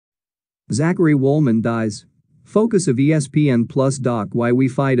Zachary Wohlman dies. Focus of ESPN Plus doc Why We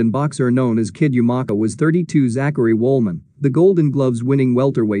Fight, and boxer known as Kid Umaka was 32. Zachary Wohlman, the Golden Gloves winning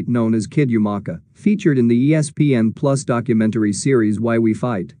welterweight known as Kid Umaka, featured in the ESPN Plus documentary series Why We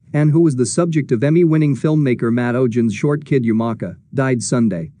Fight, and who was the subject of Emmy-winning filmmaker Matt Ogen's short Kid Umaka, died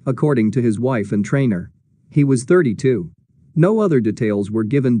Sunday, according to his wife and trainer. He was 32. No other details were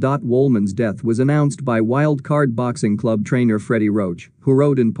given. Wohlman's death was announced by Wild Card Boxing Club trainer Freddie Roach, who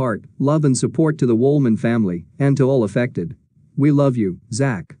wrote in part, "Love and support to the Wohlman family and to all affected. We love you,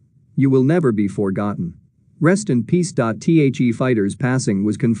 Zach. You will never be forgotten. Rest in peace." The fighter's passing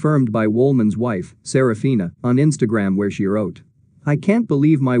was confirmed by Wohlman's wife, Serafina, on Instagram, where she wrote, "I can't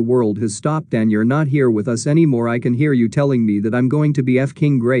believe my world has stopped and you're not here with us anymore. I can hear you telling me that I'm going to be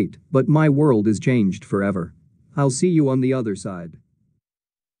F-king great, but my world is changed forever. I'll see you on the other side."